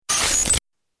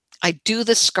I do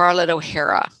the Scarlett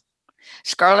O'Hara.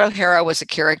 Scarlett O'Hara was a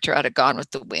character out of Gone with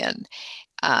the Wind.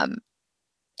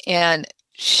 And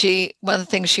one of the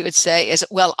things she would say is,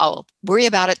 well, I'll worry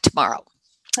about it tomorrow.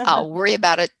 I'll worry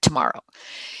about it tomorrow.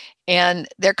 And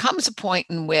there comes a point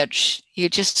in which you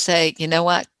just say, you know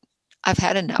what? I've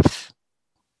had enough.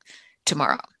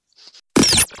 Tomorrow.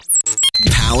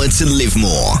 Power to Live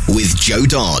More with Jo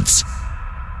Dodds.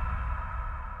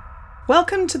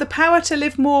 Welcome to the Power to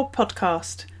Live More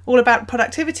podcast, all about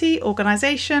productivity,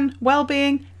 organisation,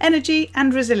 well-being, energy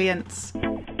and resilience.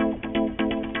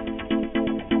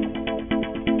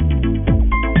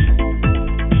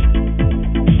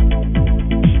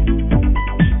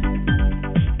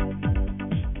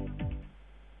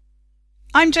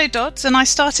 I'm Jo Dodds, and I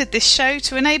started this show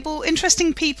to enable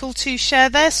interesting people to share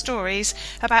their stories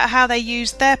about how they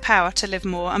use their power to live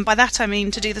more, and by that I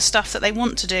mean to do the stuff that they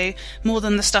want to do more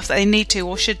than the stuff that they need to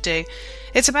or should do.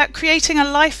 It's about creating a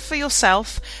life for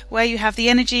yourself where you have the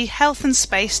energy, health and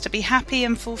space to be happy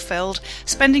and fulfilled,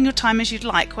 spending your time as you'd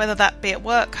like, whether that be at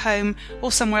work, home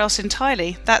or somewhere else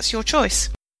entirely. That's your choice.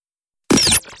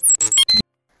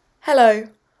 Hello.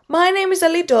 My name is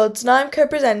Ellie Dodds and I'm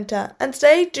co-presenter, and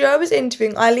today Jo is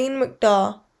interviewing Eileen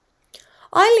McDargh.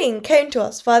 Eileen came to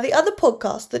us via the other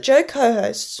podcast that Jo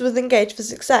co-hosts with Engage for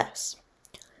Success.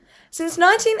 Since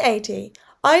 1980,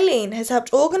 Eileen has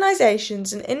helped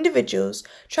organisations and individuals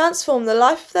transform the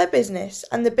life of their business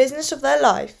and the business of their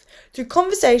life through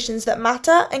conversations that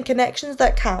matter and connections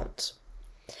that count.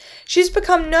 She's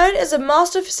become known as a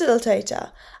master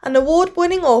facilitator, an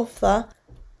award-winning author,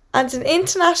 and an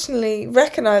internationally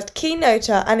recognised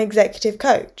keynoter and executive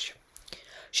coach.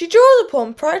 She draws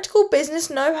upon practical business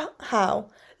know-how,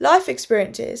 life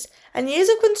experiences, and years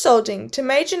of consulting to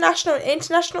major national and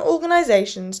international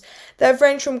organisations that have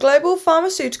ranged from global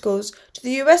pharmaceuticals to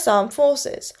the US Armed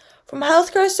Forces, from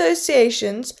healthcare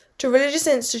associations to religious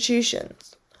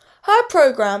institutions. Her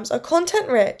programmes are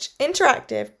content-rich,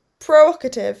 interactive,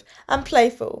 provocative, and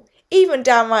playful, even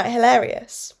downright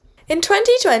hilarious. In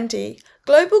 2020,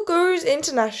 Global Gurus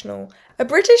International, a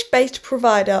British-based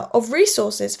provider of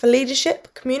resources for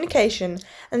leadership, communication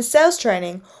and sales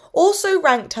training, also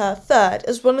ranked her third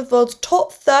as one of the world's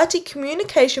top 30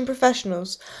 communication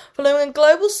professionals, following a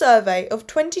global survey of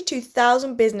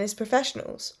 22,000 business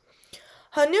professionals.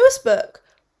 Her newest book,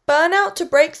 Burnout to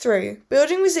Breakthrough,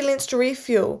 Building Resilience to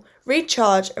Refuel,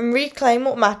 Recharge and Reclaim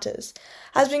What Matters,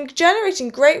 has been generating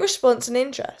great response and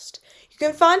interest. You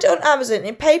can find it on Amazon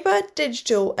in paper,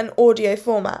 digital and audio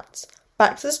formats.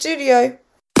 Back to the studio.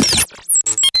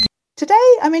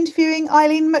 Today I'm interviewing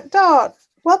Eileen McDargh.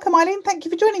 Welcome Eileen, thank you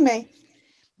for joining me.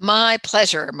 My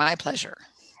pleasure, my pleasure.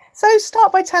 So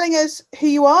start by telling us who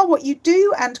you are, what you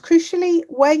do and crucially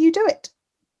where you do it.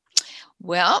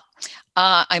 Well,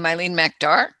 I'm Eileen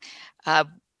McDargh.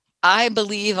 I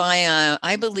believe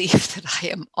that I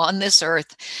am on this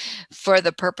earth for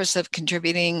the purpose of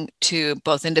contributing to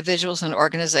both individuals and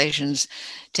organizations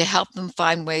to help them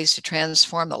find ways to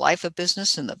transform the life of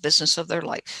business and the business of their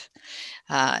life.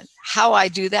 How I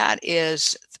do that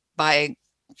is by,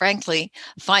 frankly,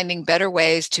 finding better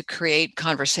ways to create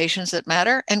conversations that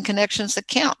matter and connections that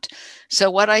count. So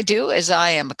what I do is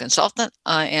I am a consultant,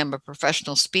 I am a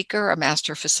professional speaker, a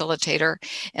master facilitator,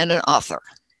 and an author.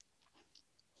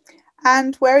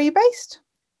 And where are you based?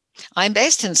 I'm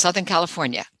based in Southern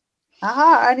California.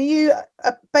 Aha, and are you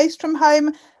based from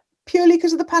home purely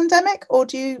because of the pandemic, or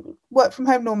do you work from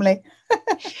home normally?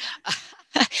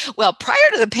 Well, prior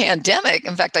to the pandemic,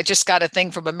 in fact, I just got a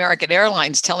thing from American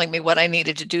Airlines telling me what I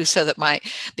needed to do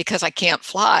because I can't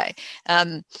fly.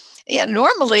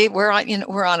 Normally we're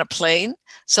on a plane.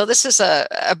 So this is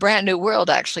a brand new world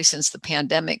actually since the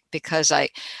pandemic, because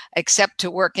except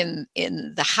to work in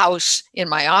the house, in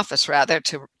my office rather,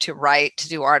 to write, to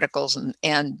do articles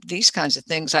and these kinds of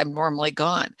things, I'm normally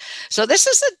gone. So this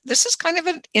is kind of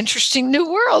an interesting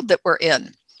new world that we're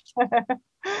in.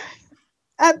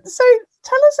 So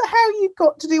tell us how you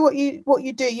got to do what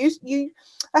you do. You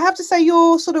I have to say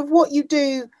your sort of what you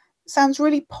do sounds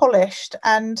really polished,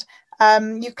 and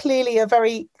you clearly are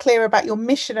very clear about your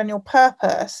mission and your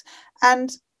purpose.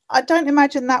 And I don't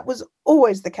imagine that was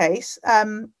always the case.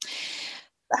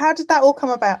 How did that all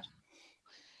come about?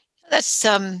 That's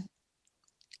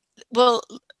well,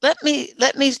 let me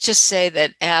just say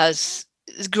that as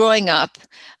growing up,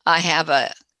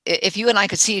 if you and I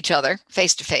could see each other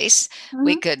face to face,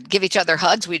 we could give each other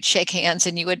hugs, we'd shake hands,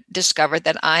 and you would discover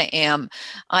that I am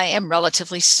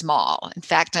relatively small. In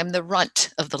fact, I'm the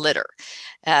runt of the litter.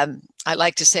 I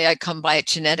like to say I come by it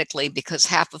genetically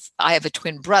because I have a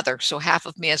twin brother, so half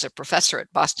of me is a professor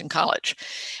at Boston College.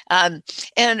 And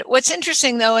what's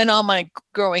interesting, though, in all my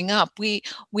growing up, we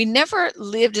never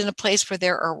lived in a place where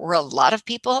there were a lot of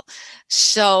people,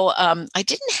 so I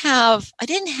didn't have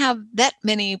that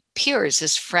many peers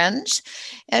as friends.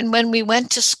 And when we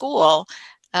went to school,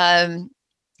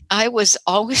 I was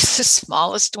always the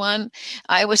smallest one.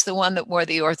 I was the one that wore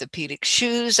the orthopedic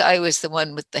shoes. I was the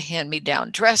one with the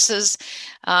hand-me-down dresses.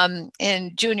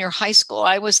 In junior high school,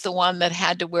 I was the one that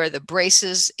had to wear the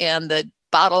braces and the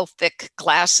bottle-thick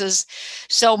glasses.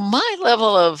 So my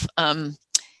level of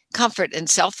comfort and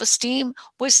self-esteem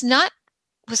was not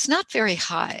very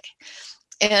high.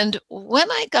 And when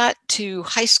I got to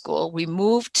high school, we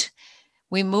moved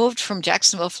from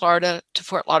Jacksonville, Florida to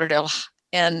Fort Lauderdale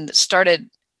and started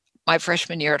my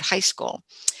freshman year at high school.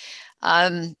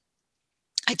 I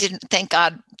didn't thank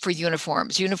God for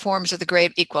uniforms. Uniforms are the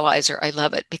great equalizer. I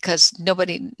love it because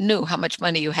nobody knew how much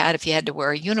money you had if you had to wear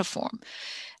a uniform.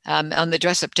 On the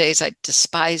dress-up days, I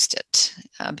despised it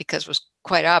because it was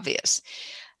quite obvious.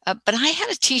 But I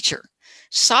had a teacher,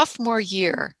 sophomore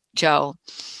year, Joe,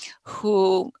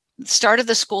 who started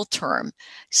the school term,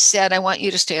 said, I want you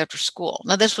to stay after school.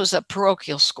 Now, this was a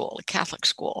parochial school, a Catholic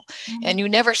school, and you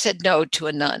never said no to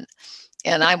a nun.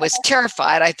 And I was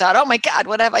terrified. I thought, oh my God,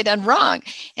 what have I done wrong?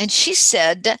 And she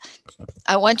said,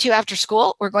 I want you after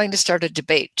school. We're going to start a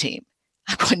debate team.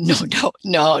 I'm going, no,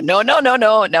 I'm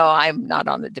not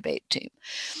on the debate team.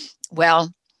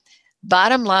 Well,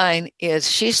 bottom line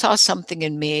is she saw something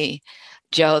in me,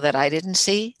 Joe, that I didn't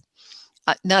see.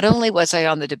 Not only was I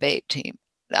on the debate team,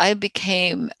 I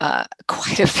became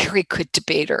quite a very good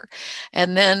debater.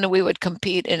 And then we would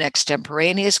compete in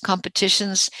extemporaneous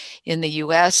competitions in the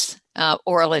US,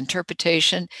 oral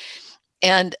interpretation.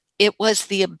 And it was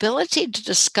the ability to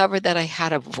discover that I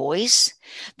had a voice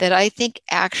that I think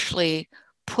actually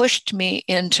pushed me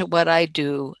into what I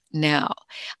do now.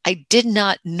 I did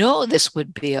not know this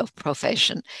would be a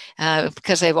profession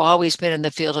because I've always been in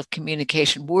the field of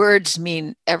communication. Words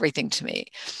mean everything to me.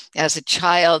 As a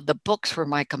child, the books were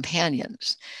my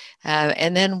companions.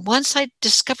 And then once I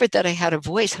discovered that I had a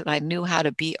voice and I knew how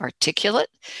to be articulate,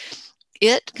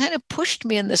 it kind of pushed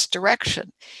me in this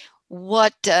direction.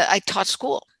 I taught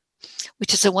school,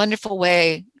 which is a wonderful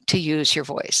way to use your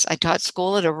voice. I taught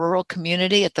school at a rural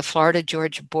community at the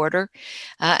Florida-Georgia border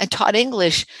and taught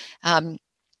English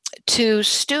to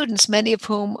students, many of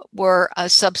whom were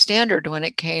substandard when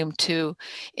it came to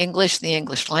English, the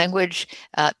English language.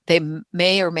 They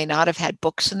may or may not have had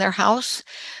books in their house.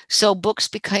 So books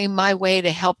became my way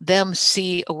to help them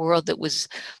see a world that was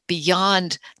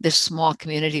beyond this small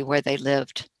community where they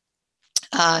lived.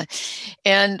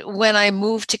 And when I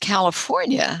moved to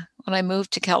California, I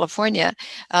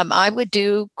would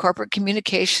do corporate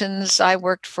communications. I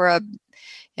worked for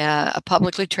a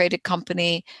publicly traded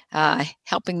company,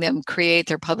 helping them create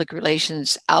their public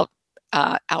relations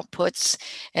outputs,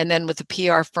 and then with a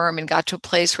PR firm, and got to a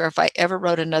place where if I ever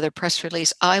wrote another press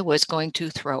release, I was going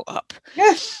to throw up.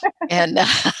 and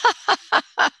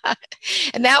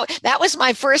and that was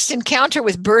my first encounter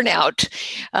with burnout.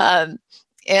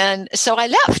 And so I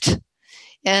left.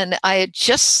 And I had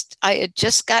just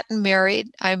gotten married.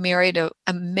 I married an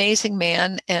amazing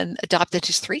man and adopted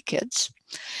his 3 kids.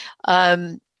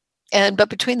 But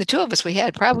between the 2 of us, we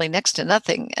had probably next to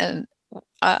nothing. And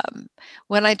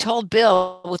when I told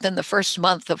Bill within the first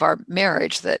month of our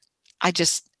marriage that I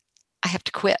have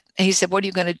to quit, and he said, "What are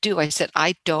you going to do?" I said,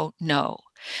 "I don't know,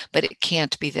 but it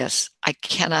can't be this. I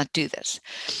cannot do this."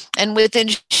 And within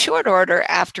short order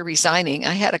after resigning,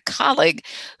 I had a colleague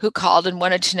who called and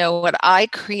wanted to know would I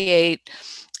create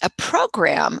a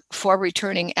program for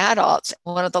returning adults at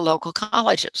one of the local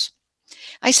colleges.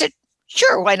 I said,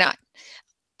 sure, why not?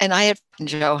 And I had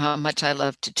Joe how much I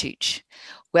love to teach.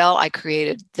 Well, I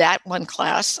created that one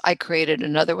class. I created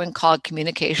another one called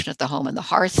Communication at the Home and the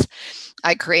Hearth.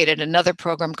 I created another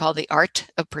program called The Art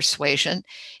of Persuasion.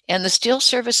 And the Steel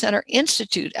Service Center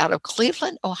Institute out of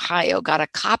Cleveland, Ohio, got a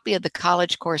copy of the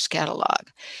college course catalog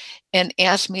and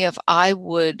asked me if I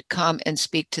would come and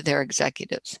speak to their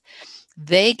executives.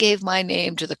 They gave my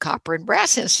name to the Copper and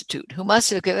Brass Institute, who must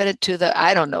have given it to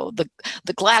the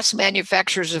Glass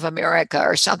Manufacturers of America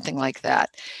or something like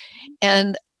that.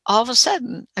 And all of a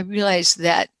sudden, I realized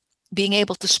that being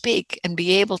able to speak and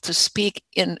be able to speak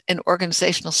in an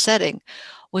organizational setting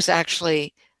was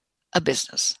actually a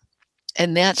business.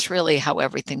 And that's really how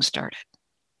everything started.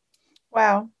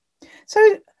 Wow. So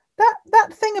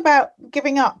that thing about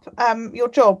giving up your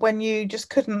job when you just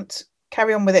couldn't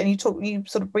carry on with it, and you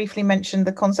sort of briefly mentioned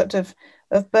the concept of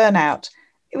burnout.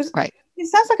 It was right. It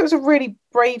sounds like it was a really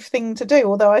brave thing to do,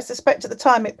 although I suspect at the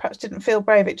time it perhaps didn't feel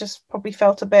brave. It just probably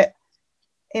felt a bit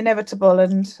inevitable,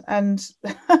 and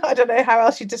I don't know how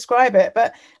else you describe it.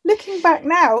 But looking back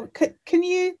now, can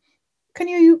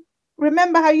you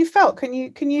remember how you felt?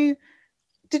 Did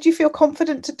you feel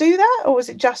confident to do that, or was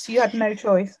it just you had no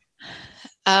choice?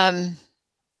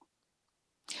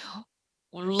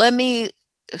 Let me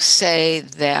say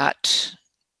that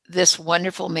this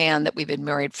wonderful man that we've been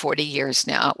married 40 years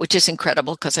now, which is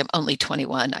incredible because I'm only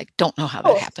 21. I don't know how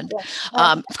that happened.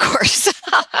 Yeah. Of course.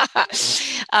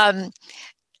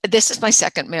 This is my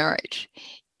second marriage.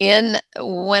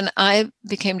 When I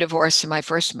became divorced in my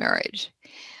first marriage,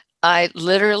 I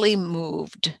literally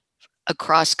moved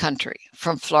across country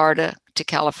from Florida to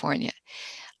California.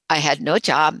 I had no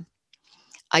job.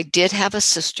 I did have a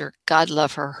sister, God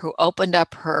love her, who opened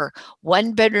up her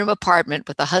 1-bedroom apartment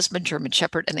with a husband, German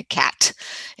Shepherd, and a cat,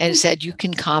 and said, you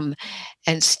can come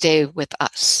and stay with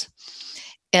us.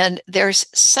 And there's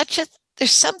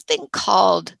something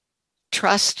called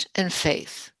trust and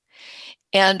faith.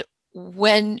 And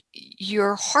when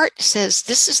your heart says,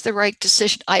 this is the right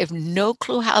decision, I have no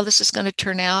clue how this is going to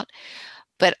turn out,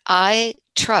 but I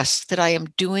trust that I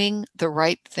am doing the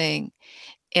right thing.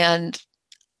 And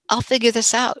I'll figure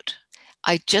this out.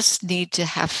 I just need to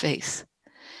have faith.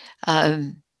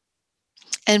 And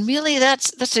really,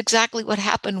 that's exactly what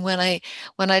happened when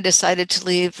I decided to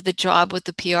leave the job with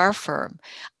the PR firm.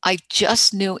 I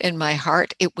just knew in my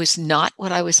heart it was not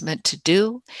what I was meant to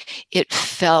do. It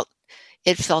felt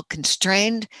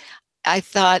constrained. I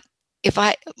thought,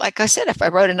 like I said, if I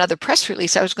wrote another press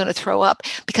release, I was going to throw up,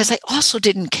 because I also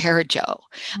didn't care, Joe.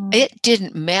 It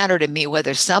didn't matter to me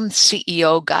whether some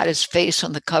CEO got his face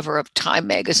on the cover of Time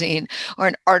magazine or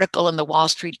an article in the Wall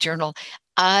Street Journal.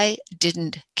 I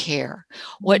didn't care.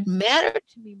 What mattered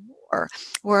to me more,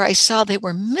 where I saw they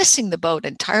were missing the boat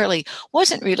entirely,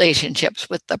 wasn't relationships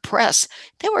with the press.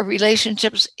 They were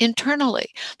relationships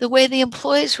internally, the way the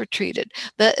employees were treated,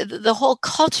 the whole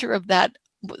culture of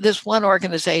this one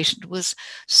organization was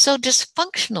so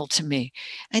dysfunctional to me.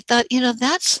 I thought,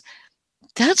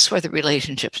 that's where the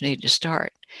relationships need to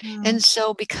start. And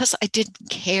so because I didn't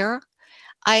care,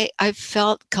 I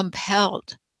felt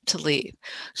compelled to leave.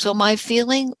 So my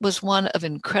feeling was one of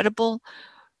incredible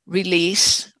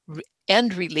release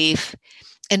and relief,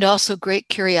 and also great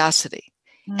curiosity.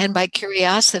 And by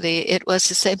curiosity, it was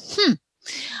to say,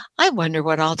 I wonder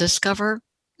what I'll discover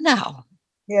now.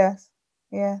 Yes.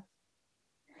 Yeah.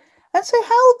 And so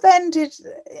how then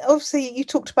obviously you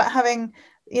talked about having,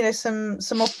 some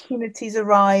opportunities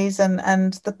arise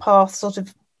and the path sort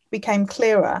of became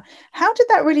clearer. How did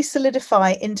that really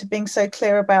solidify into being so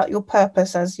clear about your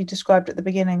purpose as you described at the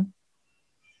beginning?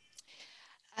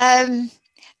 I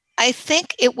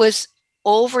think it was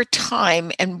over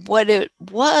time, and what it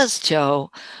was,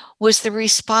 Joe, was the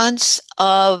response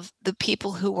of the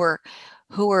people who were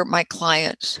my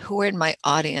clients, who were in my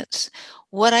audience.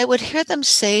 What I would hear them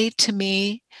say to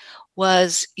me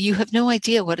was, you have no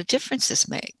idea what a difference this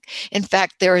makes. In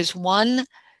fact, this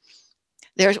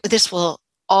will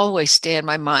always stay in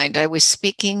my mind. I was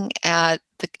speaking at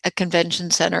a convention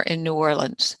center in New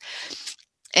Orleans.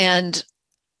 And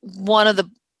one of the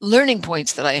learning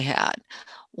points that I had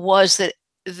was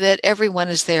that everyone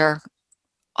is there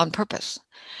on purpose,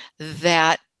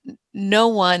 that no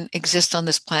one exists on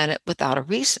this planet without a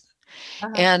reason.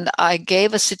 And I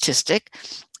gave a statistic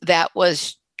that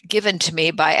was given to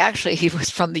me by, actually, he was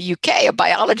from the UK, a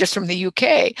biologist from the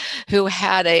UK who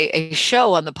had a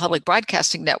show on the public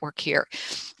broadcasting network here.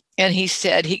 And he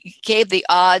said, he gave the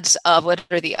odds of, what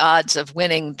are the odds of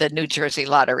winning the New Jersey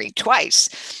lottery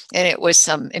twice? And it was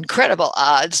some incredible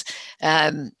odds.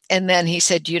 And then he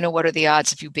said, do you know what are the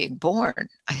odds of you being born?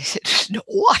 I said, no,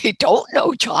 I don't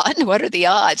know, John. What are the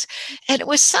odds? And it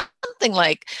was something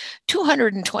like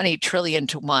 220 trillion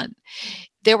to 1.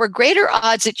 There were greater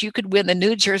odds that you could win the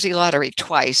New Jersey lottery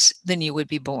twice than you would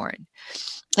be born.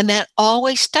 And that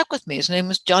always stuck with me. His name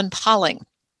was John Polling.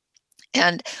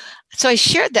 And so I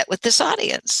shared that with this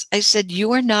audience. I said,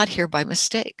 you are not here by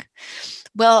mistake.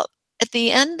 Well, at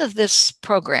the end of this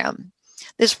program,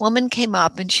 this woman came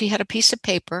up and she had a piece of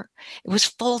paper. It was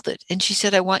folded. And she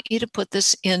said, I want you to put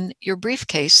this in your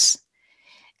briefcase,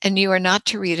 and you are not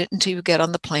to read it until you get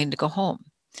on the plane to go home.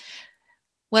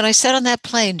 When I sat on that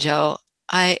plane, Joe,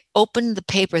 I opened the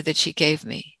paper that she gave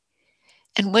me.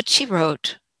 And what she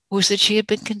wrote was that she had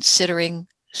been considering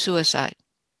suicide.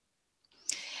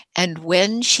 And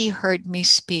when she heard me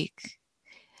speak,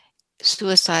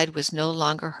 suicide was no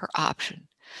longer her option.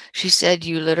 She said,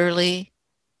 you literally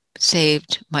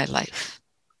saved my life.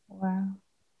 Wow.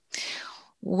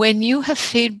 When you have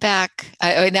feedback,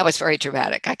 I mean, that was very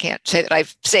dramatic. I can't say that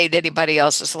I've saved anybody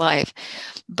else's life.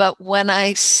 But when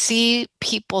I see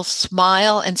people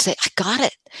smile and say, I got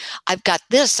it, I've got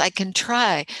this, I can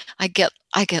try, I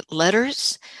get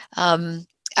letters.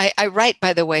 I write,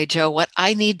 by the way, Joe, what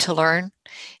I need to learn.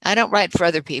 I don't write for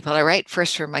other people. I write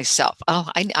first for myself. Oh,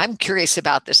 I'm curious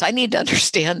about this. I need to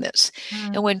understand this.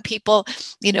 And when people,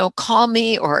 call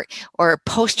me or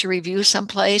post a review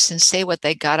someplace and say what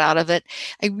they got out of it,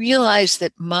 I realize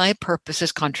that my purpose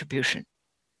is contribution.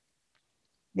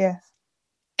 Yes.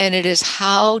 And it is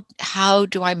how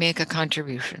do I make a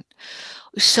contribution?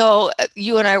 So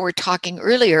you and I were talking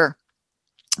earlier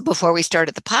before we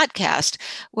started the podcast,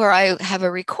 where I have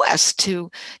a request to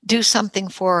do something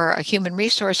for a human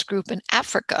resource group in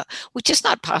Africa, which is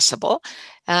not possible.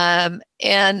 And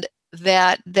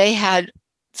that they had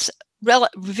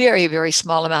very, very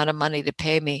small amount of money to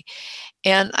pay me.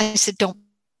 And I said, don't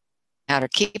matter,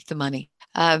 keep the money.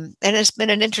 And it's been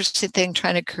an interesting thing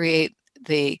trying to create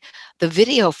the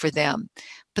video for them.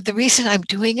 But the reason I'm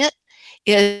doing it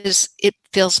is it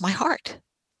fills my heart.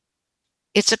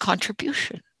 It's a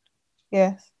contribution.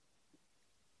 Yes.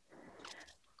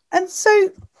 And so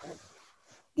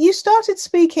you started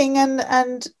speaking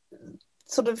and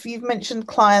sort of, you've mentioned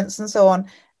clients and so on.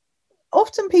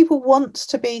 Often people want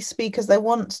to be speakers. They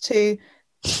want to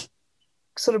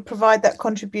sort of provide that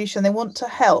contribution. They want to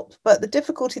help. But the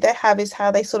difficulty they have is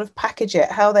how they sort of package it,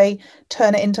 how they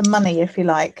turn it into money, if you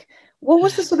like. What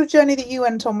was the sort of journey that you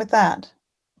went on with that?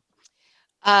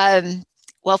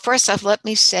 Well, first off, let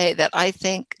me say that I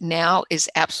think now is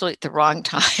absolutely the wrong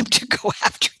time to go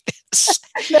after this.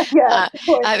 Yeah,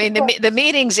 I mean, the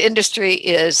meetings industry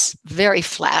is very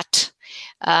flat.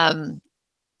 And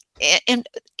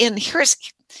here's,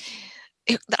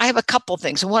 I have a couple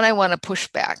things. And one, I want to push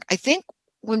back. I think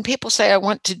when people say I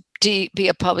want to be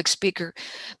a public speaker,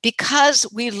 because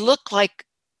we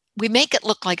make it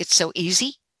look like it's so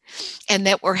easy and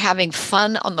that we're having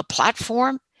fun on the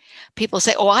platform, people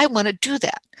say, oh, I want to do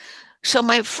that. So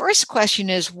my first question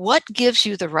is, what gives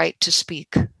you the right to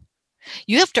speak?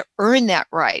 You have to earn that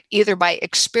right, either by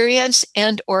experience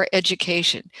and or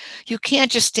education. You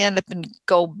can't just stand up and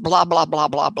go blah, blah, blah,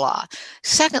 blah, blah.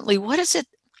 Secondly, what is it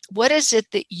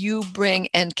that you bring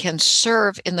and can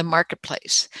serve in the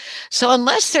marketplace? So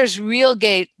unless there's real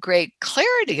great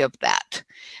clarity of that,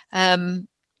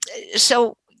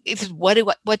 so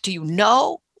what do you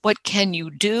know? What can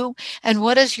you do? And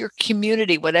what is your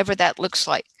community, whatever that looks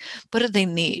like? What do they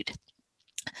need?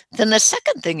 Then the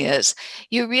second thing is,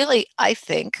 you really, I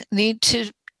think, need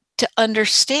to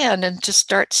understand and to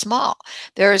start small.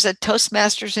 There is a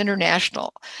Toastmasters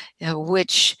International,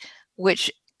 which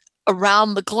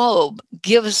around the globe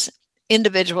gives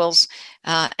individuals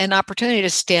an opportunity to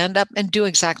stand up and do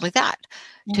exactly that,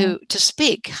 to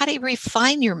speak. How do you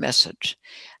refine your message?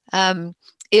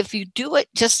 If you do it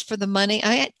just for the money,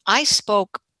 I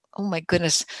spoke, oh my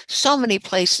goodness, so many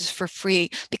places for free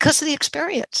because of the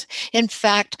experience. In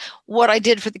fact, what I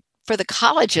did for the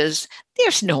colleges,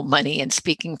 there's no money in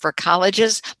speaking for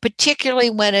colleges, particularly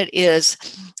when it is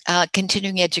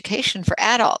continuing education for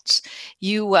adults.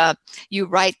 You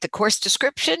write the course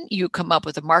description, you come up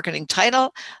with a marketing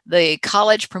title, the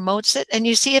college promotes it, and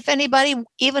you see if anybody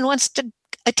even wants to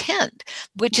attend,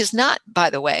 which is not, by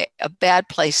the way, a bad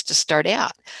place to start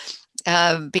out,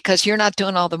 because you're not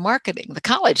doing all the marketing. The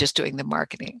college is doing the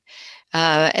marketing.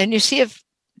 And you see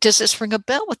does this ring a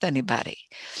bell with anybody?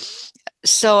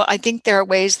 So I think there are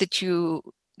ways that you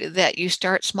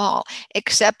start small,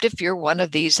 except if you're one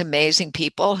of these amazing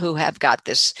people who have got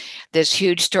this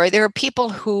huge story. There are people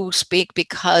who speak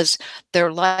because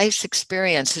their life's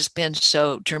experience has been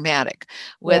so dramatic,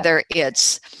 whether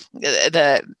it's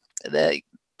the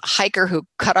hiker who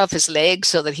cut off his leg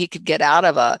so that he could get out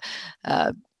of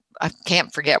I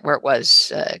can't forget where it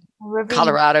was,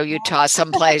 Colorado, Utah,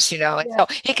 someplace, So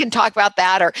he can talk about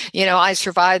that, or, I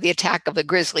survived the attack of the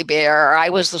grizzly bear, or I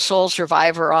was the sole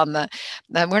survivor and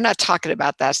we're not talking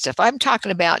about that stuff. I'm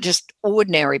talking about just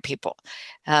ordinary people.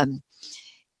 And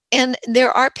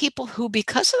there are people who,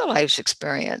 because of their life's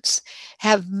experience,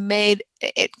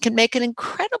 can make an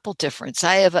incredible difference.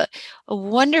 I have a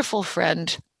wonderful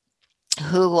friend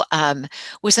who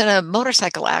was in a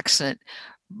motorcycle accident,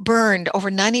 burned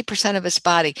over 90% of his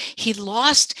body. He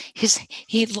lost his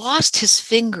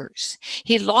fingers.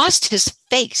 He lost his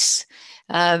face.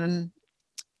 When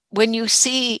you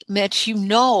see Mitch, you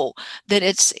know that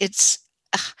it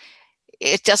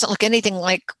doesn't look anything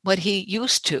like what he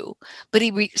used to, but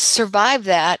he survived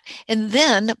that. And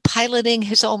then piloting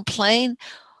his own plane,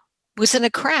 was in a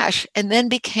crash and then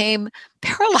became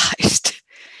paralyzed.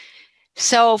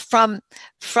 So from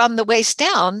the waist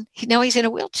down, now he's in a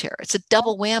wheelchair. It's a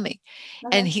double whammy.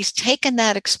 And he's taken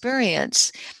that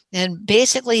experience, and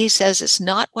basically he says it's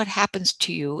not what happens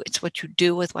to you, it's what you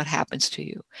do with what happens to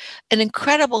you. An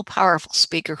incredible, powerful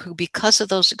speaker who, because of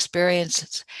those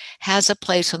experiences, has a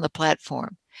place on the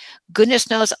platform. Goodness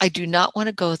knows I do not want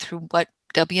to go through what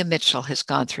W. Mitchell has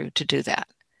gone through to do that.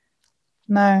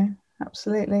 No,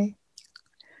 absolutely.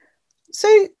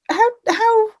 So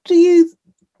how do you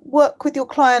work with your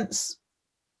clients,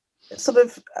 sort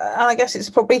of, and I guess it's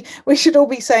probably, we should all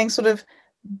be saying sort of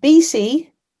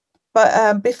BC,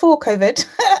 but before COVID,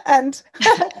 and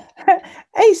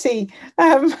AC.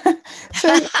 So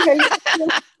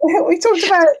we talked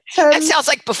about... that sounds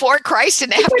like before Christ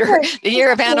and after the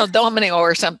year of Anno Domini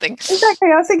or something.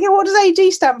 Exactly. I was thinking, what does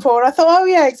AD stand for? And I thought, oh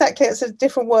yeah, exactly. It's a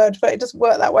different word, but it doesn't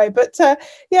work that way. But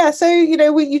yeah, so,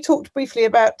 you talked briefly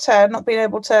about not being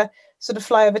able to sort of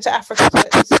fly over to Africa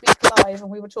to speak live. And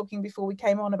we were talking before we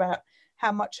came on about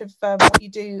how much of what you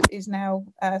do is now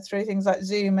through things like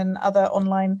Zoom and other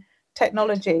online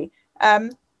technology.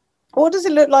 What does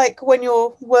it look like when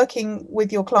you're working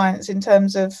with your clients in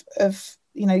terms of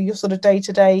your sort of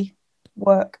day-to-day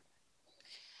work?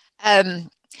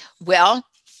 Well,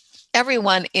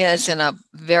 everyone is in a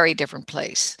very different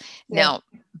place. Yeah. Now,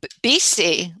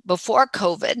 BC, before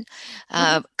COVID,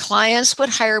 clients would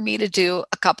hire me to do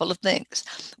a couple of things.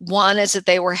 One is that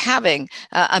they were having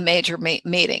a major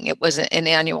meeting. It was an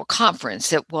annual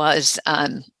conference. It was,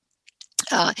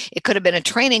 it could have been a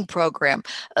training program.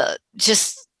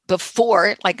 Just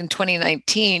before, like in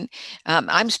 2019,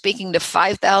 I'm speaking to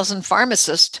 5,000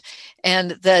 pharmacists,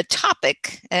 and the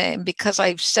topic, and because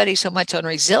I study so much on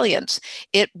resilience,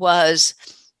 it was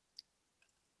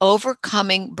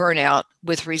overcoming burnout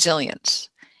with resilience.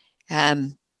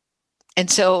 And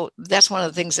so that's one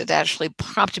of the things that actually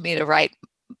prompted me to write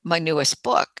my newest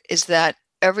book, is that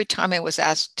every time I was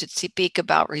asked to speak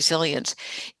about resilience,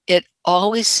 it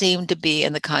always seemed to be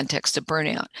in the context of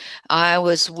burnout. I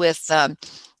was with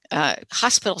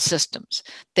hospital systems.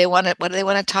 What do they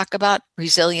want to talk about?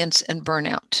 Resilience and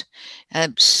burnout.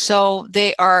 So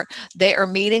they are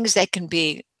meetings. They can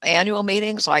be annual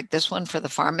meetings like this one for the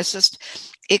pharmacist.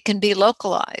 It can be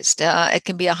localized. It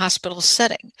can be a hospital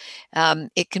setting.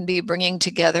 It can be bringing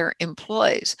together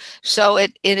employees. So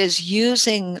it is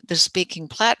using the speaking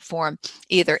platform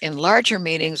either in larger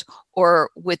meetings or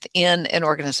within an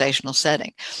organizational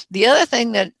setting. The other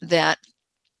thing that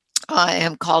I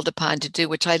am called upon to do,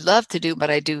 which I love to do, but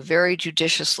I do very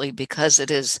judiciously because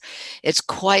it's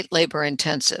quite labor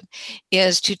intensive,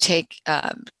 is to take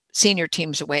senior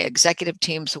teams away, executive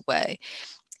teams away,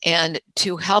 and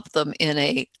to help them in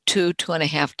a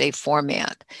 2.5 day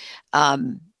format,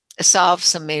 solve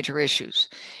some major issues.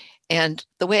 And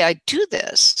the way I do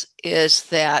this is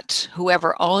that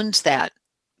whoever owns that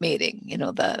meeting,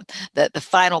 the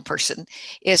final person,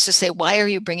 is to say, why are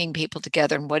you bringing people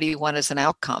together and what do you want as an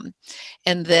outcome?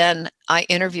 And then I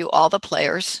interview all the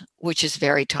players, which is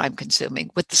very time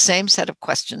consuming, with the same set of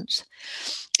questions.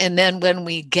 And then when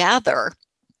we gather,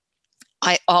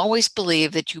 I always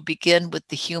believe that you begin with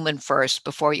the human first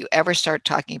before you ever start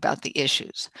talking about the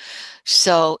issues.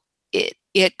 So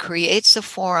it creates a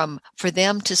forum for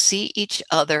them to see each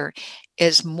other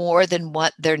as more than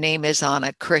what their name is on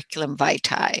a curriculum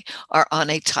vitae or on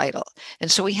a title.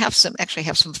 And so we actually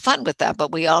have some fun with that,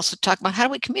 but we also talk about how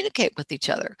do we communicate with each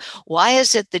other? Why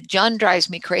is it that John drives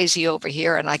me crazy over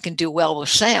here and I can do well with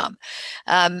Sam?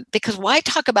 Because why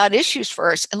talk about issues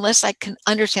first unless I can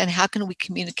understand how can we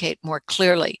communicate more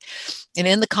clearly? And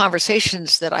in the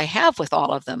conversations that I have with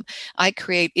all of them, I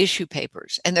create issue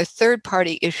papers, and they're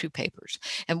third-party issue papers.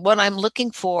 And what I'm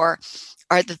looking for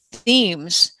are the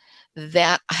themes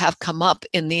that have come up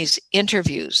in these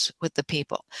interviews with the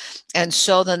people. And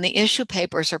so then the issue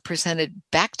papers are presented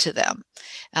back to them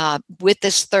with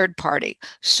this third party.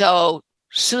 So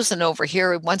Susan over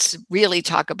here wants to really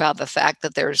talk about the fact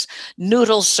that there's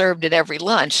noodles served at every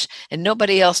lunch, and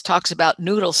nobody else talks about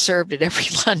noodles served at every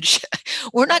lunch.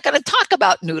 We're not going to talk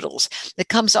about noodles. That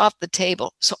comes off the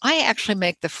table. So I actually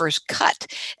make the first cut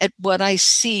at what I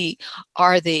see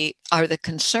are the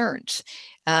concerns.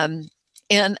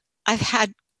 And I've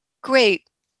had great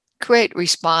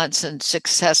response and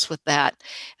success with that,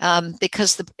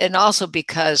 because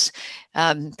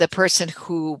the person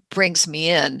who brings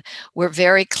me in, we're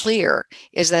very clear,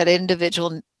 is that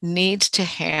individual needs to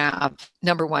have,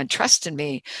 number one, trust in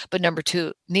me, but number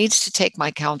two, needs to take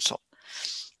my counsel.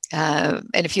 And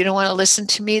if you don't want to listen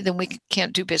to me, then we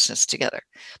can't do business together,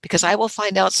 because I will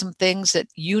find out some things that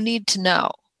you need to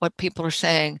know what people are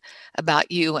saying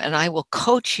about you, and I will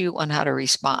coach you on how to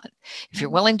respond. If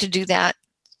you're willing to do that,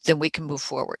 then we can move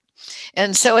forward.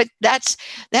 And so it's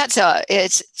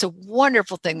a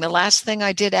wonderful thing. The last thing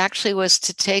I did actually was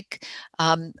to take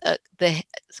the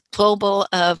global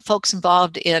folks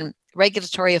involved in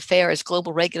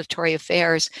global regulatory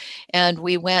affairs, and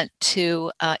we went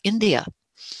to India,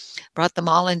 brought them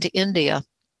all into India.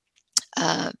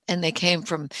 And they came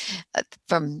from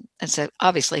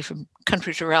obviously from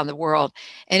countries around the world,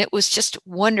 and it was just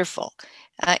wonderful.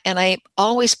 And I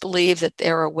always believe that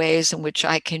there are ways in which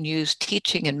I can use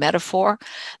teaching and metaphor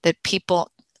that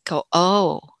people go,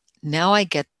 oh, now I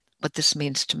get what this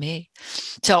means to me.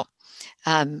 So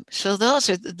those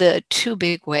are the two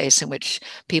big ways in which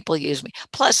people use me.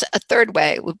 Plus, a third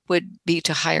way would be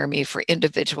to hire me for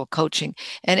individual coaching.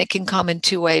 And it can come in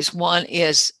two ways. One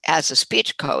is as a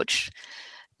speech coach,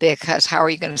 because how are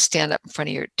you going to stand up in front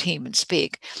of your team and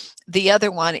speak? The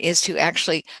other one is to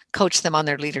actually coach them on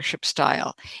their leadership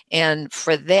style. And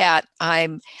for that,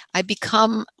 I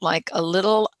become like a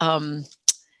little,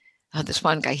 this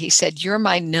one guy, he said, "You're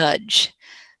my nudge."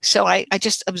 So I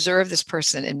just observe this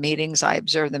person in meetings. I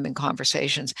observe them in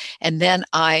conversations, and then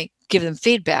I give them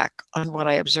feedback on what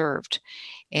I observed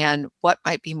and what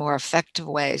might be more effective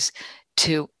ways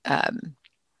to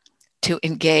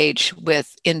engage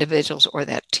with individuals or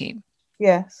that team.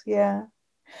 Yes, yeah.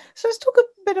 So let's talk a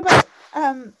bit about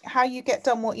how you get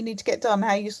done what you need to get done,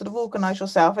 how you sort of organise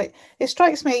yourself. It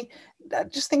strikes me,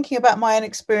 just thinking about my own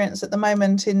experience at the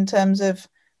moment in terms of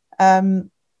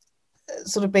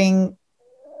sort of being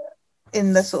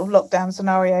in the sort of lockdown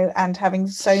scenario and having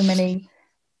so many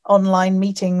online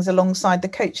meetings alongside the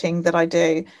coaching that I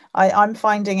do. I'm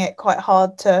finding it quite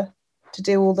hard to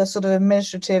do all the sort of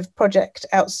administrative project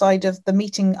outside of the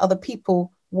meeting other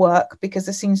people work, because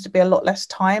there seems to be a lot less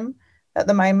time at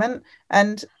the moment.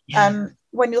 And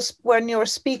when you're a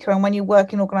speaker and when you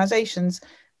work in organizations,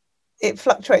 it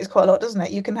fluctuates quite a lot, doesn't it?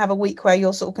 You can have a week where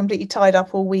you're sort of completely tied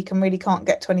up all week and really can't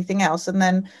get to anything else, and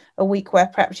then a week where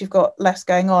perhaps you've got less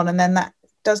going on, and then that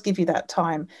does give you that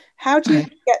time. How do you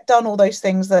get done all those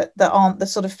things that aren't the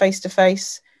sort of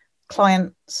face-to-face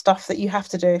client stuff that you have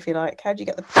to do, if you like? How do you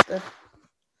get the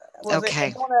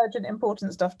non-urgent,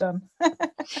 important stuff done? All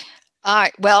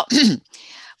right. Well,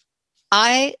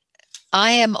 I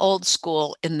am old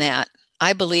school in that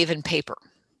I believe in paper.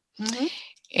 Mm-hmm.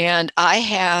 And I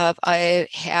have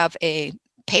a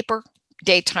paper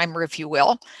daytimer, if you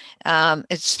will.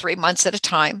 It's 3 months at a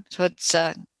time. So it's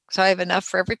so I have enough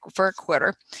for a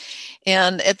quarter.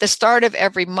 And at the start of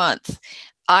every month,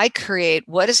 I create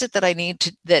what is it that I need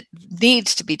to that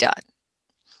needs to be done.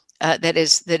 That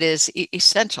is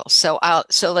essential. So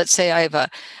let's say I have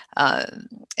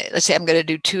let's say I'm going to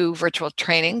do 2 virtual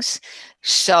trainings.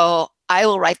 So I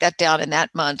will write that down in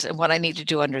that month and what I need to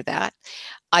do under that.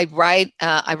 I write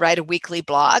a weekly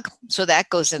blog, so that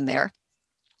goes in there.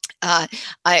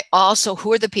 I also,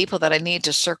 who are the people that I need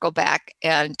to circle back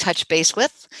and touch base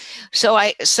with? So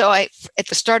I at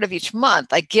the start of each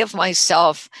month, I give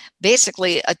myself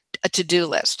basically a to-do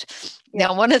list.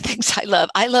 Now, one of the things I love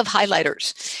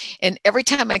highlighters. And every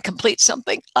time I complete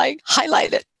something, I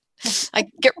highlight it. I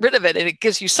get rid of it, and it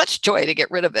gives you such joy to get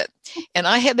rid of it. And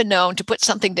I have been known to put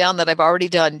something down that I've already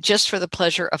done just for the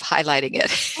pleasure of highlighting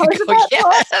it.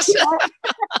 Yes.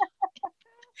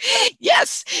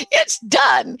 Yes, it's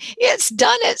done. It's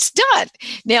done. It's done.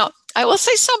 Now, I will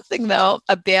say something, though,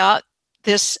 about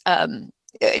this.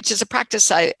 It's just a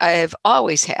practice I've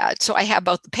always had. So I have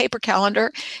both the paper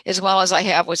calendar as well as I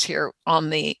have what's here on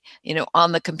the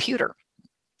computer.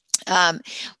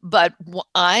 But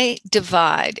I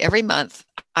divide every month.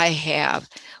 I have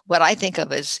what I think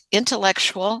of as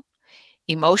intellectual,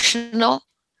 emotional,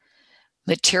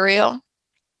 material,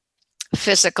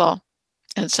 physical,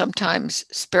 and sometimes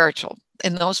spiritual,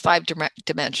 in those 5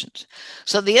 dimensions.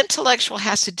 So the intellectual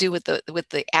has to do with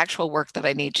the actual work that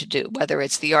I need to do, whether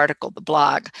it's the article, the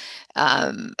blog,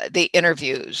 the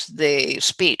interviews, the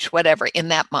speech, whatever, in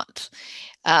that month.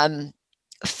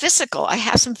 Physical, I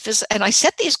have some physical, and I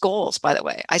set these goals, by the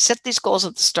way. I set these goals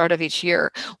at the start of each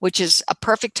year, which is a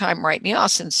perfect time right now,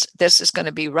 since this is going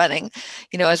to be running,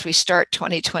 as we start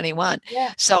 2021.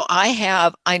 Yeah. So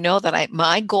I know that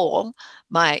my goal,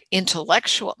 my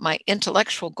intellectual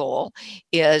goal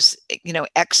is,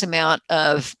 X amount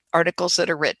of articles that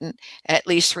are written, at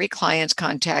least 3 clients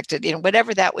contacted,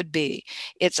 whatever that would be.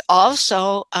 It's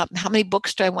also how many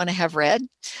books do I want to have read?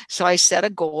 So I set a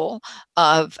goal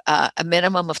of a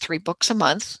minimum of 3 books a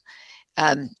month.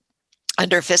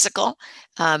 Under physical,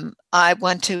 I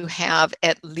want to have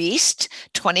at least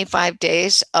 25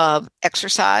 days of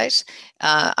exercise.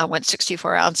 I want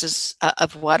 64 ounces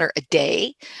of water a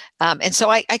day. And so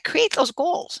I create those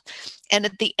goals. And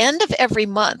at the end of every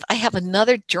month, I have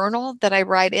another journal that I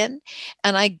write in,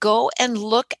 and I go and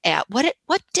look at what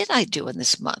did I do in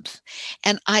this month?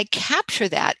 And I capture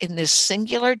that in this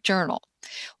singular journal.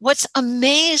 What's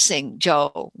amazing,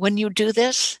 Joe, when you do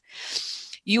this,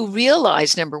 you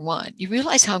realize, number one, you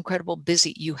realize how incredible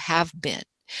busy you have been.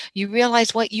 You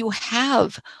realize what you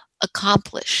have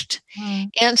accomplished.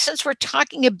 And since we're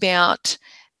talking about,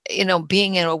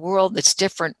 being in a world that's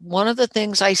different, one of the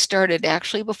things I started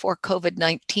actually before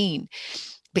COVID-19,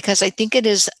 because I think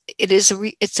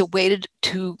it's a way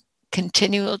to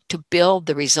continue to build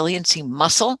the resiliency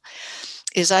muscle,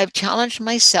 is I've challenged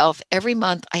myself every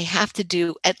month. I have to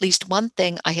do at least one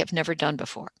thing I have never done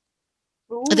before.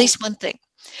 Ooh. At least one thing.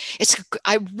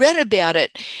 I read about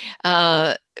it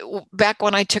back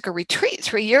when I took a retreat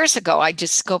 3 years ago. I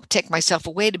just go take myself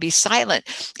away to be silent.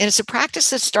 And it's a practice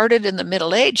that started in the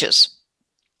Middle Ages,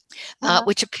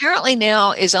 which apparently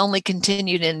now is only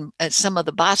continued in some of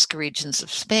the Basque regions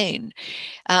of Spain,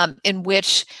 in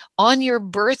which on your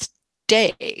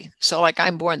birthday, so like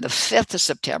I'm born the 5th of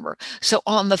September, so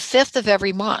on the 5th of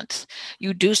every month,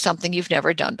 you do something you've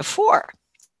never done before.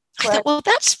 I thought, well,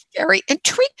 that's very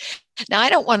intriguing. Now, I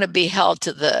don't want to be held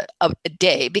to a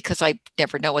day because I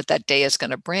never know what that day is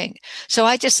going to bring. So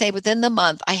I just say within the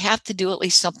month, I have to do at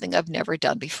least something I've never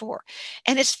done before.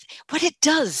 And it's what it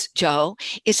does, Joe,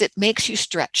 is it makes you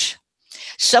stretch.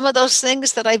 Some of those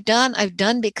things that I've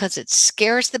done because it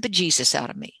scares the bejesus out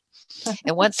of me.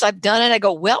 And once I've done it, I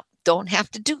go, well, don't have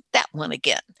to do that one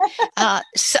again. And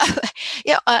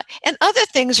other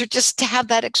things are just to have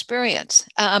that experience,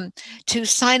 to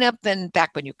sign up, and back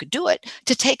when you could do it,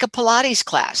 to take a Pilates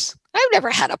class. I've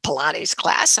never had a Pilates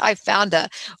class. I found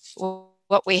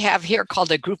what we have here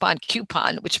called a Groupon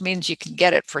coupon, which means you can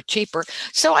get it for cheaper.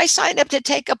 So I signed up to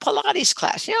take a Pilates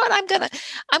class. You know what?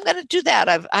 I'm gonna do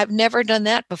that. I've never done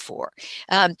that before.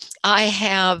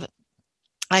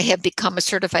 I have become a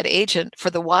certified agent for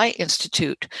the Why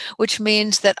Institute, which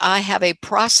means that I have a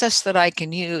process that I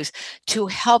can use to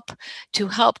help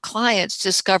clients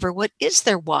discover what is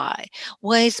their why,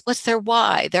 what's their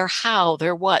why, their how,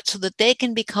 their what, so that they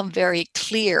can become very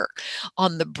clear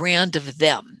on the brand of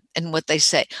them and what they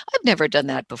say. I've never done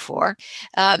that before.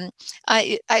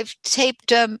 I've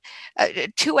taped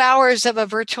 2 hours of a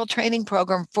virtual training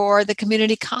program for the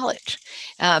community college.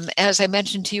 As I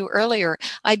mentioned to you earlier,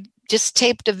 I just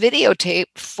taped a videotape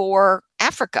for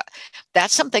Africa.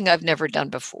 That's something I've never done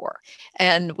before.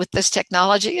 And with this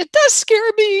technology, it does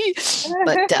scare me.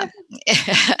 But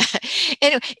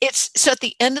anyway, so at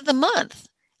the end of the month,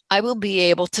 I will be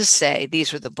able to say,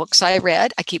 these are the books I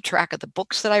read. I keep track of the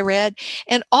books that I read.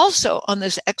 And also on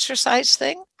this exercise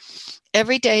thing,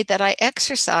 every day that I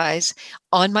exercise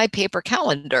on my paper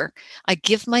calendar, I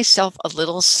give myself a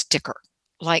little sticker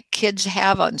like kids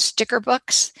have on sticker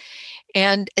books.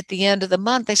 And at the end of the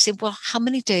month, I say, well, how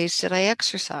many days did I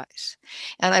exercise?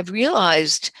 And I've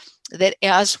realized that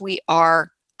as we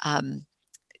are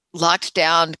locked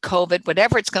down, COVID,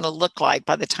 whatever it's going to look like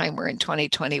by the time we're in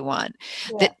 2021,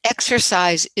 that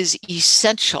exercise is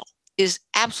essential, is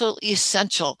absolutely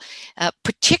essential,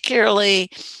 particularly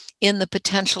in the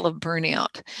potential of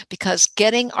burnout, because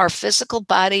getting our physical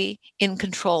body in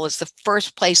control is the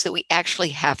first place that we actually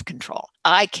have control.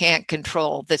 I can't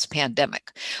control this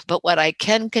pandemic, but what I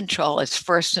can control is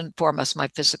first and foremost my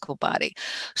physical body.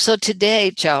 So today,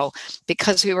 Joe,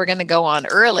 because we were going to go on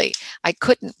early, I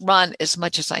couldn't run as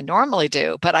much as I normally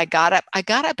do, but I got up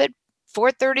at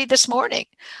 4:30 this morning,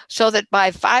 so that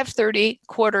by 5:30,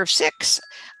 5:45,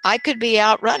 I could be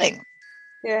out running.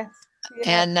 Yeah.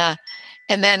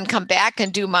 And then come back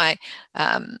and do my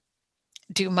I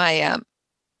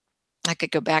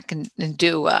could go back and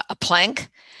do a plank.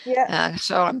 Yeah.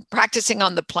 So I'm practicing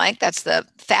on the plank. That's the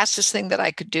fastest thing that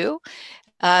I could do.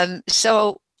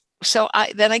 So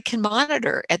I can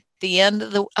monitor at the end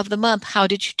of the month. How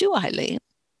did you do, Eileen?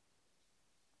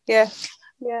 Yeah.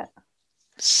 Yeah.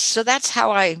 So that's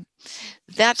how I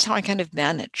kind of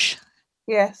manage.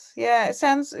 Yes, yeah, it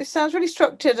sounds really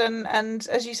structured and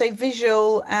as you say,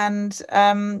 visual and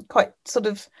quite sort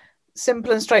of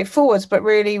simple and straightforward, but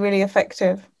really, really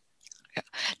effective.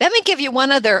 Let me give you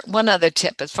one other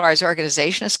tip as far as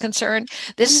organization is concerned.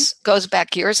 This goes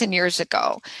back years and years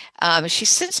ago. She's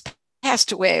since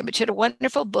passed away, but she had a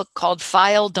wonderful book called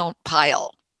File, Don't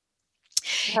Pile.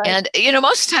 Right. And,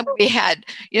 most of the time we had,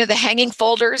 the hanging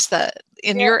folders,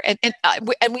 and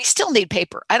we still need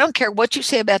paper. I don't care what you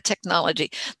say about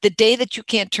technology. The day that you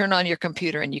can't turn on your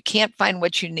computer and you can't find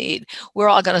what you need, we're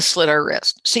all going to slit our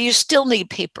wrist. So you still need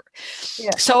paper.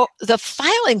 Yeah. So the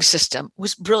filing system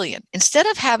was brilliant. Instead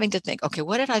of having to think, okay,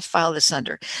 what did I file this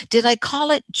under? Did I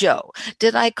call it Joe?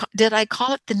 Did I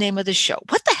call it the name of the show?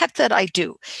 What the heck did I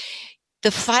do?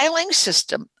 The filing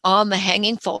system on the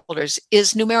hanging folders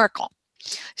is numerical.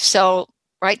 So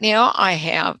right now I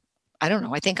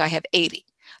think I have 80.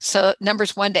 So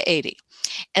numbers 1 to 80.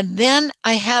 And then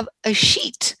I have a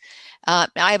sheet. I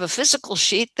have a physical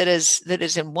sheet that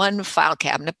is in one file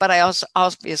cabinet, but I also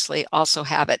obviously also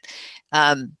have it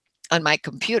on my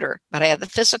computer, but I have the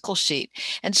physical sheet.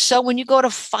 And so when you go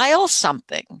to file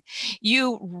something,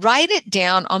 you write it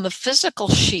down on the physical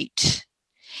sheet.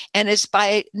 And it's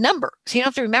by number. So you don't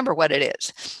have to remember what it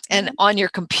is. And on your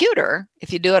computer,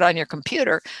 if you do it on your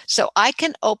computer, so I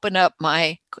can open up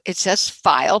it says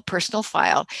file, personal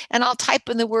file, and I'll type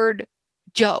in the word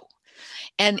Joe.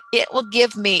 And it will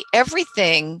give me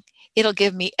everything. It'll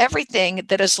give me everything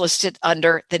that is listed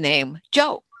under the name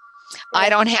Joe. I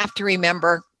don't have to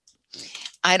remember.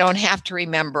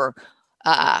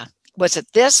 Was it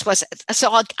this?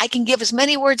 So I can give as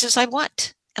many words as I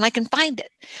want. And I can find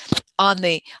it on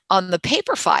the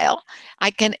paper file.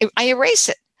 I erase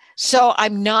it. So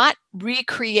I'm not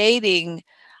recreating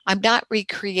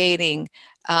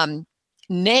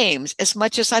names as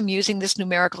much as I'm using this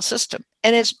numerical system,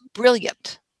 and it's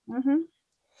brilliant. Mm-hmm.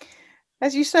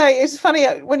 As you say, it's funny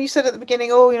when you said at the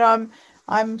beginning,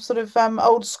 I'm sort of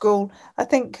old school. I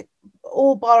think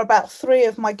all bar about 3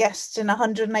 of my guests in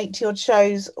 180 odd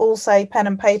shows all say pen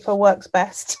and paper works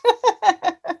best.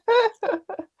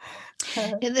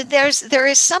 And there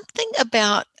is something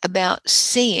about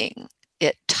seeing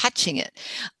it, touching it.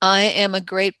 I am a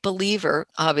great believer,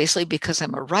 obviously, because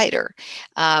I'm a writer,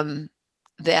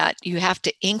 that you have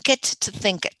to ink it to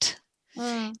think it.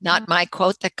 Mm-hmm. Not my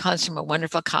quote that comes from a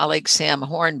wonderful colleague, Sam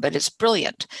Horn, but it's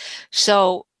brilliant.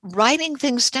 So writing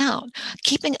things down,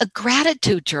 keeping a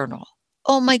gratitude journal.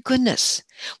 Oh my goodness.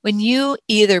 When you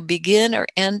either begin or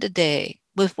end a day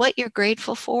with what you're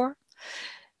grateful for,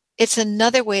 it's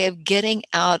another way of getting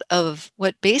out of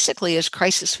what basically is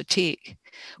crisis fatigue,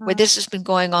 where this has been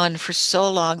going on for so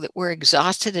long that we're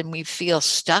exhausted and we feel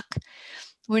stuck.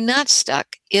 We're not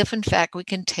stuck if, in fact, we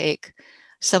can take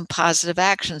some positive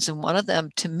actions. And one of them,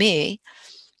 to me,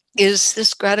 is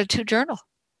this gratitude journal.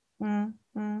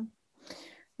 Mm-hmm.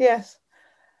 Yes.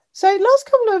 So last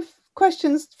couple of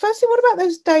questions. Firstly, what about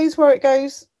those days where it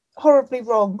goes horribly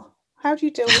wrong? How do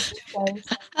you deal with those days?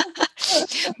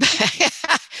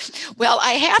 Well,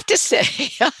 I have to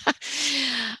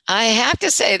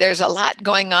say there's a lot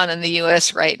going on in the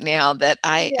U.S. right now that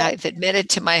I've admitted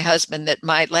to my husband that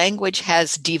my language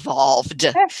has devolved.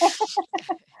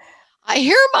 I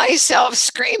hear myself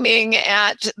screaming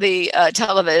at the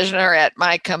television or at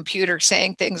my computer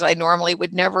saying things I normally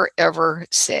would never, ever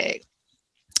say.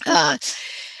 And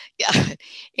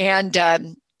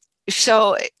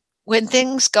so when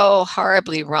things go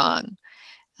horribly wrong,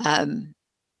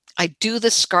 I do the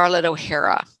Scarlett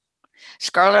O'Hara.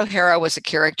 Scarlett O'Hara was a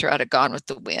character out of Gone with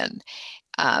the Wind.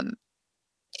 And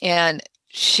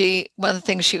one of the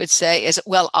things she would say is,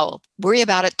 well, I'll worry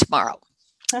about it tomorrow.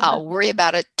 I'll worry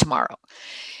about it tomorrow.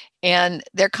 And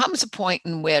there comes a point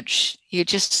in which you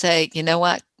just say, you know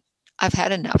what? I've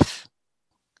had enough.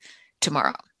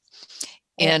 Tomorrow.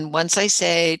 And once I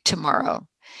say tomorrow,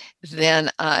 then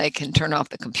I can turn off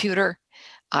the computer.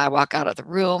 I walk out of the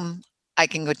room. I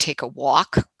can go take a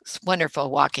walk. It's wonderful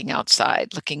walking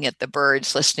outside, looking at the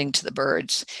birds, listening to the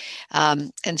birds,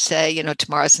 and say,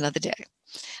 tomorrow's another day.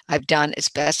 I've done as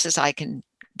best as I can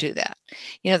do that.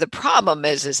 The problem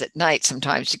is at night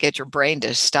sometimes to get your brain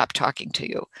to stop talking to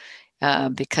you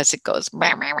because it goes.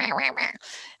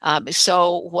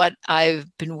 So what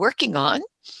I've been working on,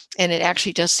 and it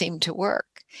actually does seem to work,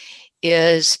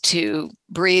 is to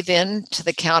breathe in to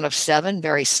the count of 7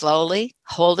 very slowly,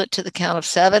 hold it to the count of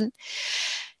 7,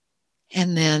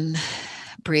 and then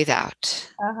breathe out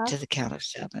to the count of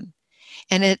 7.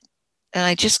 And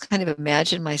I just kind of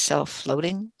imagine myself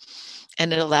floating,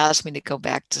 and it allows me to go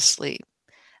back to sleep.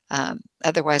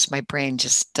 Otherwise, my brain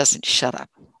just doesn't shut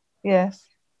up. Yes.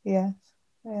 Yeah.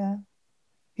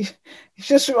 You've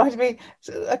just reminded me,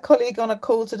 a colleague on a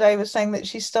call today was saying that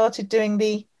she started doing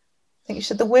I think you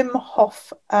said the Wim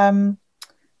Hof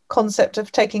concept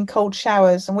of taking cold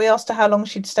showers. And we asked her how long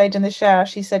she'd stayed in the shower.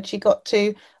 She said she got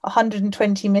to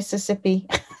 120 Mississippi.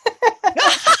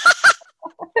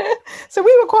 So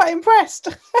we were quite impressed.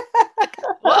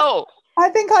 Whoa. I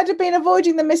think I'd have been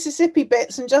avoiding the Mississippi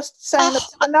bits and just saying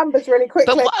the numbers really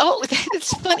quickly. But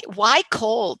it's funny. Why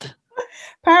cold?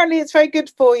 Apparently, it's very good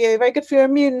for you, very good for your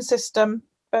immune system.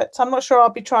 But I'm not sure I'll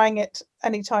be trying it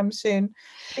anytime soon.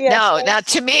 No, now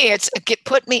to me,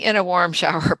 put me in a warm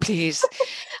shower, please.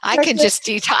 I can just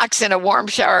detox in a warm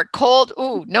shower. Cold,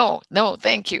 ooh, no,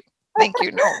 thank you. Thank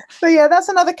you, no. So yeah, that's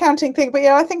another counting thing. But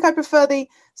yeah, I think I prefer the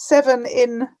 7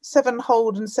 in, 7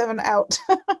 hold, and 7 out.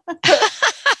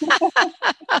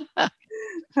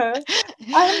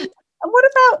 What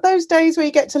about those days where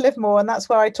you get to live more? And that's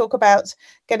where I talk about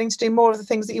getting to do more of the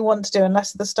things that you want to do and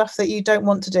less of the stuff that you don't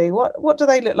want to do. What do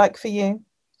they look like for you?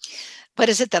 What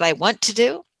is it that I want to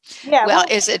do? Yeah. Well,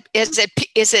 is it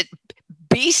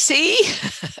BC?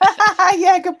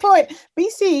 Yeah, good point.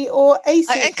 BC or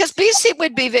AC? Because BC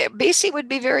would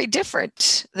be very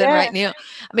different than right now.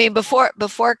 I mean, before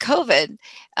COVID,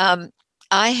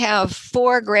 I have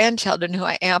 4 grandchildren who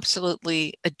I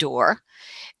absolutely adore,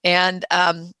 and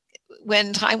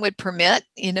when time would permit,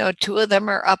 2 of them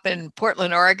are up in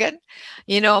Portland, Oregon.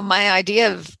 My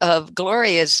idea of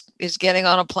glory is getting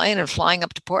on a plane and flying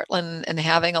up to Portland and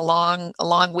having a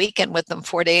long weekend with them,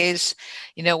 4 days,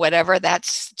 whatever.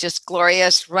 That's just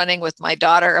glorious. Running with my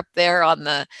daughter up there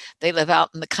they live out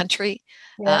in the country.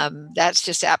 Yeah. That's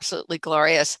just absolutely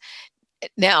glorious.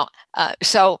 Now,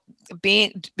 so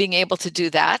being able to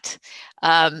do that,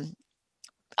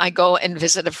 I go and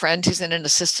visit a friend who's in an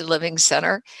assisted living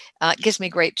center. It gives me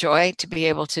great joy to be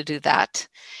able to do that.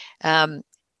 In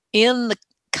the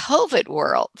COVID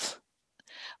world,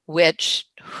 which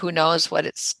who knows what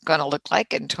it's going to look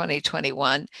like in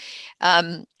 2021,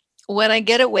 when I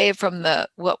get away from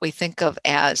what we think of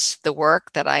as the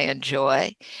work that I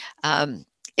enjoy,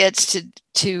 it's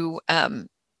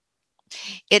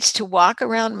to walk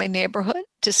around my neighborhood,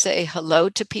 to say hello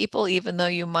to people, even though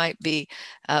you might be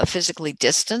physically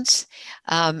distant.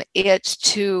 It's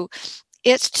to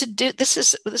do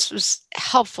this was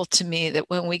helpful to me, that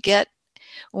when we get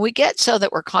so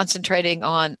that we're concentrating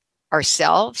on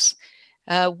ourselves,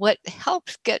 what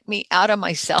helps get me out of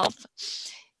myself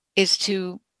is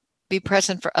to be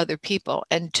present for other people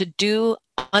and to do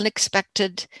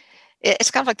unexpected.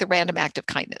 It's kind of like the random act of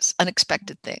kindness,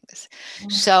 unexpected things. Mm-hmm.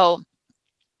 So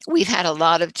we've had a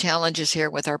lot of challenges here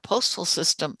with our postal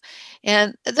system,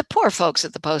 and the poor folks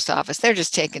at the post office, they're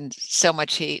just taking so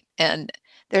much heat, and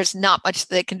there's not much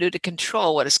they can do to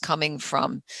control what is coming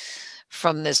from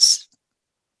this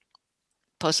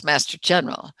Postmaster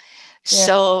General. Yeah.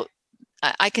 So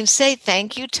I can say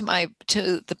thank you to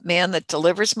the man that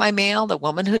delivers my mail, the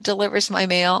woman who delivers my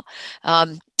mail.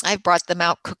 I've brought them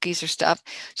out cookies or stuff.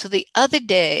 So the other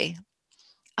day,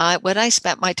 what I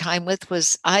spent my time with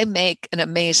was, I make an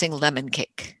amazing lemon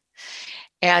cake.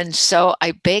 And so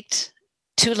I baked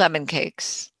 2 lemon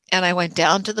cakes, and I went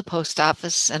down to the post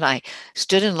office and I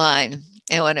stood in line.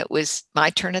 And when it was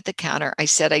my turn at the counter, I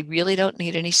said, I really don't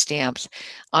need any stamps.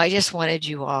 I just wanted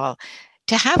you all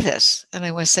to have this. And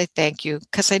I want to say thank you,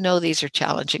 because I know these are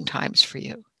challenging times for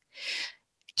you.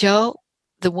 Joe,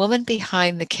 the woman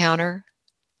behind the counter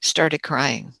started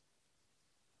crying.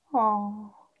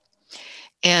 Oh.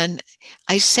 And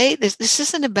I say this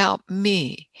isn't about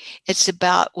me. It's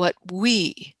about what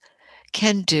we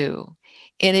can do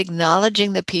in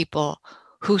acknowledging the people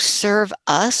who serve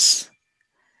us.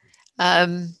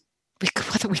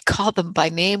 Whether we call them by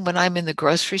name when I'm in the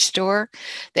grocery store,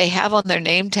 they have on their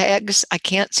name tags. I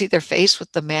can't see their face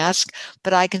with the mask,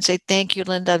 but I can say, thank you,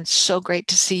 Linda. It's so great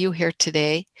to see you here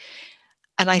today.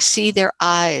 And I see their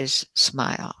eyes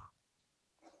smile.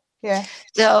 Yeah.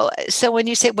 So when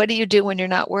you say, what do you do when you're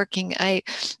not working?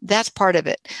 That's part of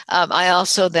it. I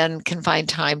also then can find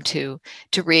time to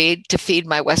read, to feed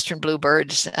my Western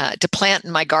bluebirds, to plant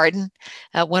in my garden.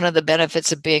 One of the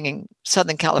benefits of being in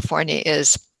Southern California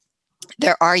is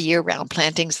there are year-round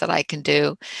plantings that I can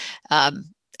do.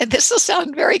 And this will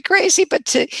sound very crazy, but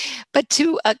to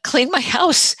clean my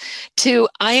house, to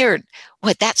iron.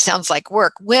 What, that sounds like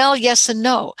work. Well, yes and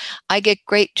no. I get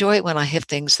great joy when I have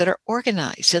things that are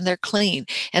organized and they're clean.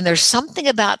 And there's something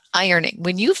about ironing.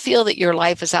 When you feel that your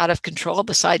life is out of control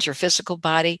besides your physical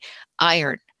body,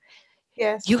 iron.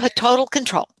 Yes. You have total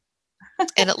control.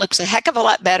 And it looks a heck of a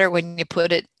lot better when you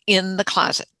put it in the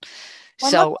closet.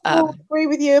 So I agree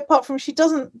with you, apart from she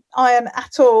doesn't iron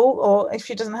at all, or if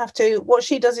she doesn't have to, what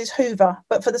she does is hoover,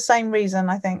 but for the same reason,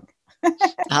 I think.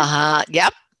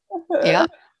 Yep.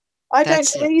 Yep. I don't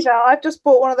do either. I've just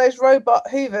bought one of those robot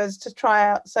hoovers to try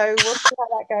out, so we'll see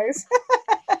how that goes.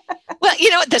 Well,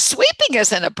 the sweeping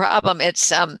isn't a problem.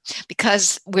 It's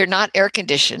because we're not air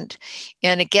conditioned,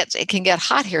 and it can get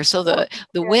hot here. So the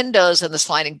windows and the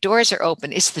sliding doors are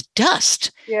open. It's the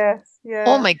dust. Yes. Yeah.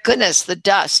 Oh my goodness, the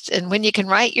dust. And when you can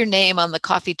write your name on the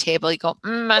coffee table, you go,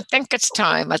 I think it's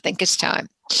time. I think it's time.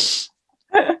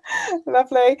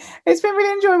 Lovely. It's been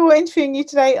really enjoyable interviewing you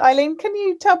today, Eileen. Can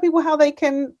you tell people how they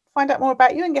can find out more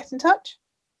about you and get in touch?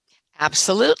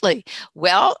 Absolutely.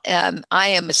 Well, I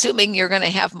am assuming you're going to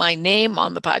have my name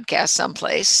on the podcast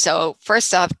someplace. So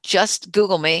first off, just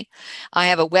Google me. I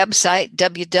have a website,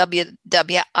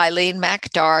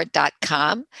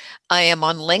 www.eileenmacdar.com. I am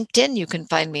on LinkedIn. You can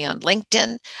find me on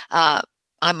LinkedIn. I'm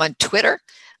on Twitter.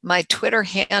 My Twitter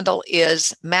handle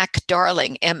is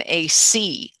MacDarling,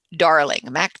 M-A-C Darling,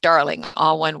 Mac Darling,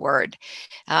 all one word.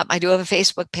 I do have a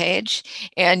Facebook page,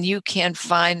 and you can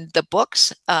find the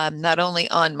books not only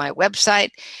on my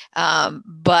website,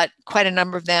 but quite a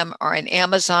number of them are in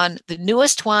Amazon. The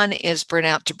newest one is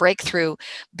Burnout to Breakthrough,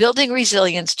 Building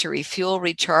Resilience to Refuel,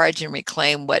 Recharge, and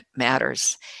Reclaim What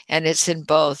Matters. And it's in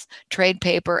both trade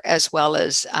paper as well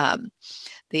as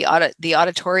the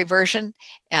auditory version,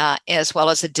 as well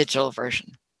as a digital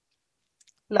version.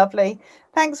 Lovely.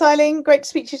 Thanks, Eileen. Great to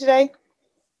speak to you today.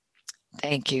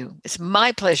 Thank you. It's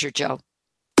my pleasure, Jo.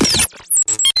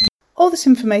 All this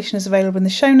information is available in the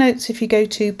show notes. If you go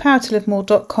to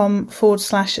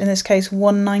powertolivemore.com / in this case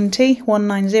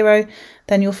 190,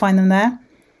 then you'll find them there.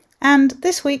 And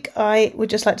this week I would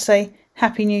just like to say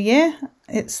Happy New Year.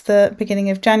 It's the beginning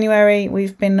of January.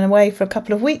 We've been away for a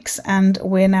couple of weeks and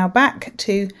we're now back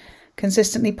to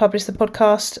consistently publish the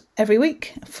podcast every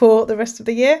week for the rest of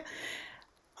the year.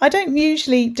 I don't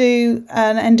usually do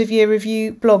an end of year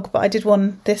review blog, but I did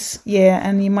one this year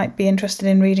and you might be interested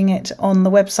in reading it on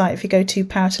the website if you go to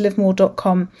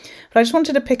powertolivemore.com. But I just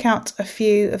wanted to pick out a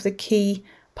few of the key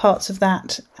parts of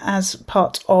that as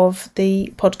part of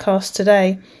the podcast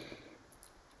today.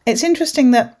 It's interesting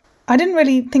that I didn't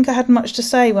really think I had much to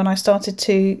say when I started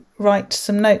to write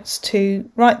some notes to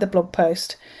write the blog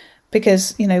post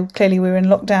because, clearly we were in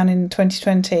lockdown in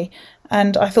 2020.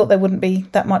 And I thought there wouldn't be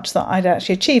that much that I'd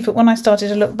actually achieve. But when I started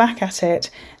to look back at it,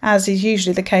 as is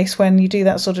usually the case when you do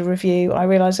that sort of review, I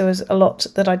realised there was a lot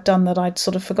that I'd done that I'd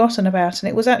sort of forgotten about. And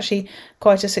it was actually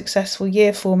quite a successful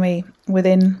year for me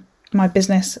within my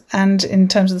business and in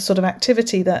terms of the sort of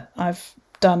activity that I've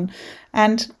done.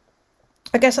 And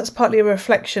I guess that's partly a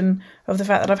reflection of the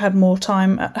fact that I've had more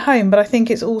time at home. But I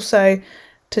think it's also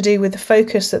to do with the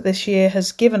focus that this year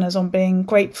has given us on being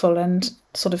grateful and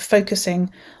sort of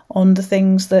focusing on the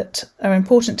things that are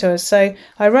important to us. So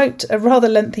I wrote a rather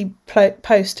lengthy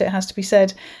post, it has to be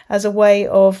said, as a way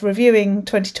of reviewing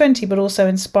 2020, but also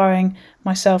inspiring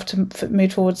myself to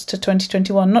move forwards to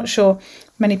 2021. Not sure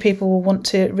many people will want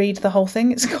to read the whole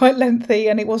thing. It's quite lengthy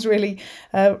and it was really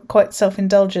quite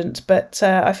self-indulgent, but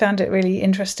I found it really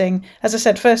interesting. As I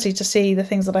said, firstly, to see the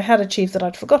things that I had achieved that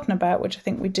I'd forgotten about, which I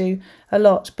think we do a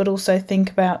lot, but also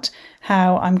think about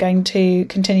how I'm going to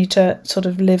continue to sort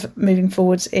of live moving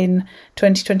forwards in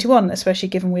 2021, especially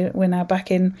given we're now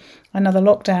back in another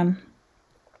lockdown.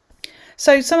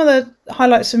 So some of the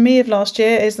highlights for me of last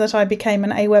year is that I became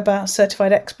an Aweber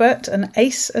certified expert, an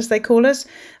ACE as they call us.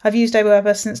 I've used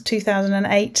Aweber since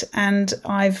 2008 and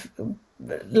I've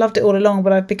loved it all along,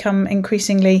 but I've become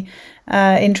increasingly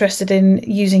interested in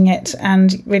using it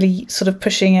and really sort of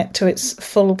pushing it to its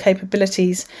full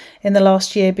capabilities in the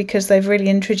last year because they've really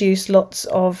introduced lots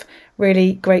of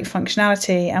really great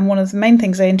functionality. And one of the main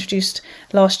things they introduced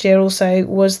last year also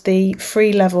was the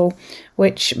free level,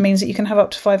 which means that you can have up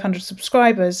to 500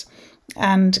 subscribers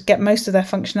and get most of their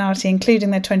functionality, including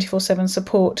their 24/7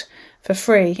 support, for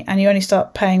free. And you only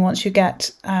start paying once you get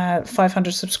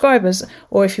 500 subscribers,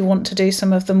 or if you want to do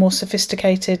some of the more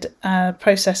sophisticated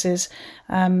processes.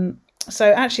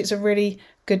 So actually it's a really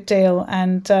good deal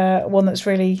and one that's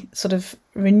really sort of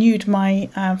renewed my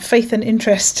faith and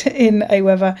interest in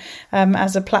Aweber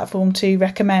as a platform to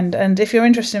recommend. And if you're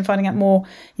interested in finding out more,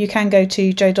 you can go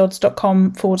to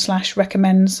jododds.com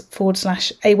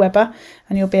 /recommends/Aweber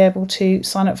and you'll be able to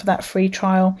sign up for that free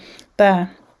trial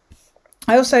there.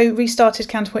 I also restarted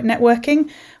Counterpoint Networking,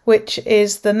 which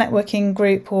is the networking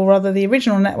group, or rather the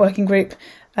original networking group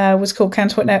was called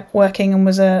Counterpoint Networking and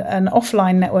was an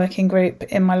offline networking group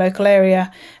in my local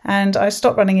area. And I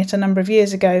stopped running it a number of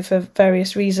years ago for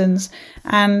various reasons.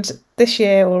 And this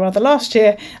year, or rather last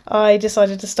year, I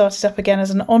decided to start it up again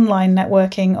as an online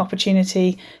networking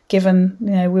opportunity, given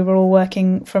we were all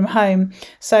working from home.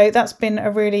 So that's been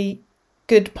a really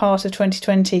good part of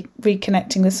 2020,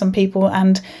 reconnecting with some people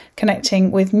and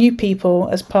connecting with new people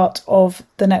as part of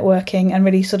the networking and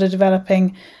really sort of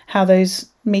developing how those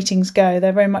meetings go.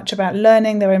 They're very much about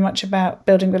learning, they're very much about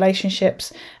building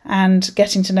relationships and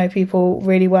getting to know people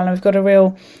really well. And we've got a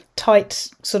real tight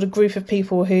sort of group of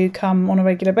people who come on a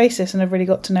regular basis and have really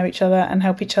got to know each other and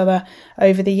help each other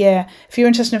over the year. If you're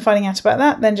interested in finding out about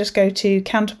that, then just go to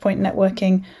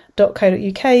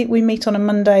counterpointnetworking.co.uk. We meet on a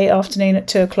Monday afternoon at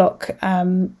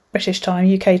 2:00 British time,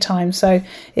 UK time. So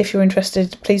if you're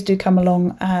interested, please do come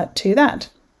along to that.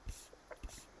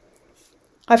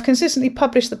 I've consistently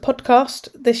published the podcast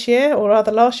this year, or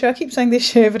rather last year. I keep saying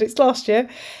this year, but it's last year,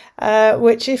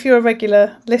 which if you're a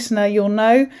regular listener, you'll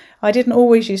know. I didn't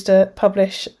always used to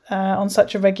publish on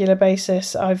such a regular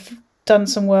basis. I've done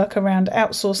some work around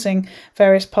outsourcing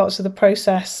various parts of the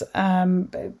process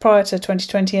prior to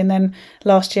 2020, and then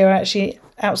last year I actually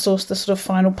outsourced the sort of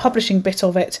final publishing bit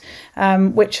of it,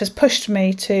 which has pushed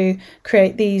me to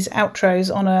create these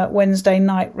outros on a Wednesday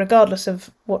night, regardless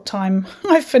of what time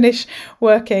I finish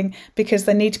working, because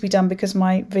they need to be done because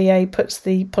my VA puts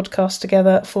the podcast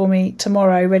together for me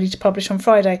tomorrow, ready to publish on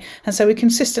Friday. And so we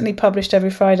consistently published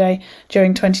every Friday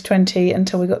during 2020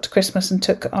 until we got to Christmas and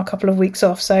took a couple of weeks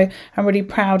off. So I'm really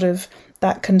proud of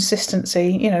that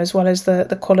consistency, as well as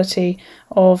the quality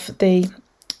of the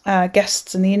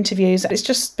guests and the interviews. It's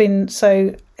just been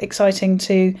so exciting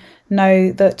to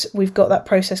know that we've got that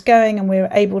process going and we're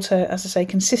able to, as I say,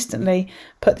 consistently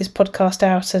put this podcast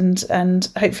out and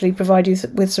hopefully provide you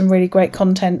with some really great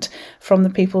content from the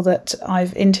people that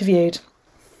I've interviewed.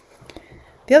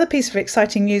 The other piece of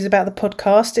exciting news about the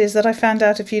podcast is that I found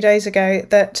out a few days ago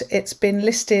that it's been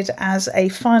listed as a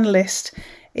finalist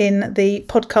in the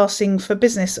Podcasting for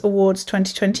Business Awards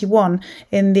 2021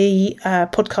 in the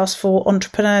Podcast for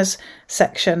Entrepreneurs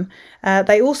section.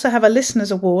 They also have a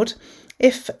Listeners Award.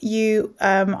 If you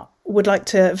would like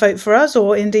to vote for us,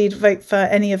 or indeed vote for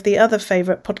any of the other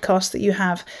favourite podcasts that you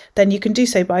have, then you can do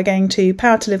so by going to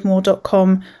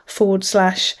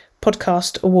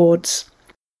powertolivemore.com/podcast awards.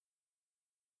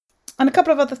 And a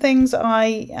couple of other things.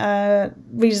 I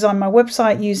redesigned my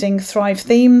website using Thrive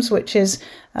Themes, which is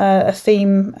a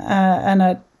theme and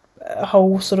a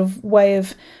whole sort of way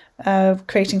of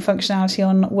creating functionality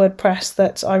on WordPress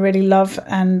that I really love.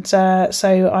 And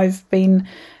so I've been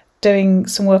doing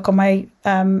some work on my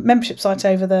membership site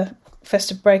over the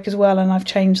festive break as well, and I've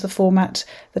changed the format,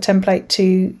 the template,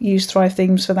 to use Thrive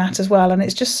Themes for that as well. And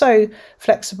it's just so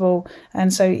flexible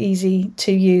and so easy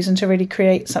to use and to really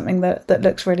create something that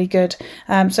looks really good.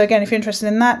 So again, if you're interested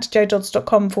in that,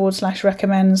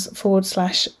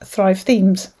 joedodds.com/recommends/Thrive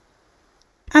Themes.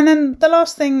 And then the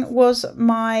last thing was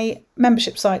my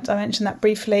membership site. I mentioned that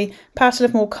briefly. Power to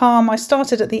Live More Calm. I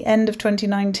started at the end of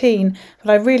 2019,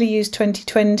 but I really used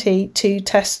 2020 to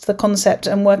test the concept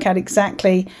and work out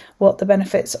exactly what the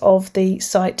benefits of the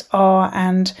site are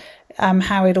and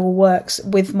how it all works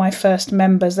with my first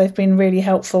members. They've been really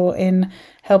helpful in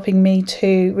helping me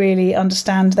to really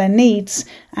understand their needs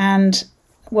and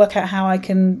work out how I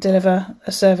can deliver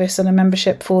a service and a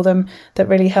membership for them that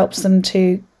really helps them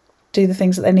to do the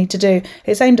things that they need to do.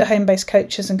 It's aimed at home-based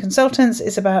coaches and consultants.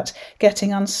 It's about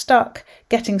getting unstuck,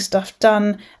 getting stuff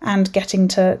done, and getting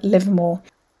to live more.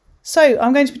 So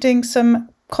I'm going to be doing some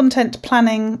content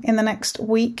planning in the next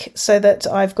week so that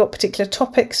I've got particular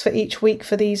topics for each week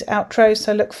for these outros.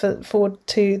 So look forward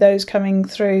to those coming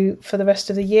through for the rest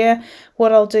of the year.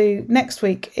 What I'll do next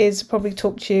week is probably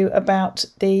talk to you about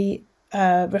the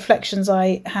reflections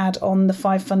I had on the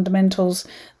 5 fundamentals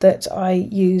that I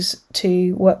use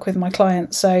to work with my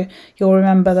clients. So you'll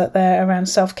remember that they're around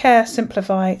self-care,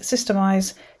 simplify,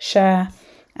 systemize, share,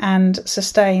 and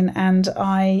sustain. And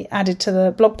I added to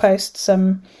the blog post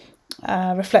some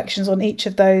reflections on each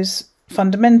of those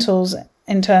fundamentals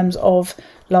in terms of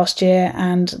last year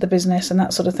and the business and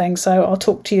that sort of thing. So I'll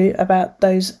talk to you about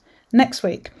those next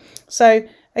week. So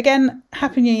again,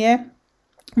 Happy New Year.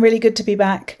 Really good to be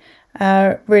back.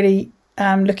 Really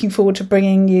looking forward to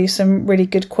bringing you some really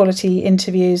good quality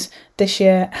interviews this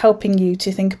year, helping you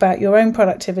to think about your own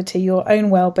productivity, your own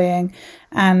well-being,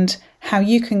 and how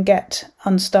you can get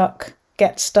unstuck,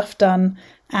 get stuff done,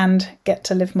 and get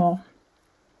to live more.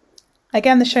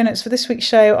 Again, the show notes for this week's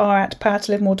show are at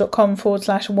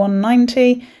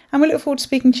powertolivemore.com/190, and we look forward to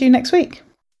speaking to you next week.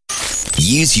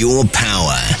 Use your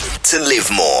power to live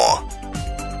more.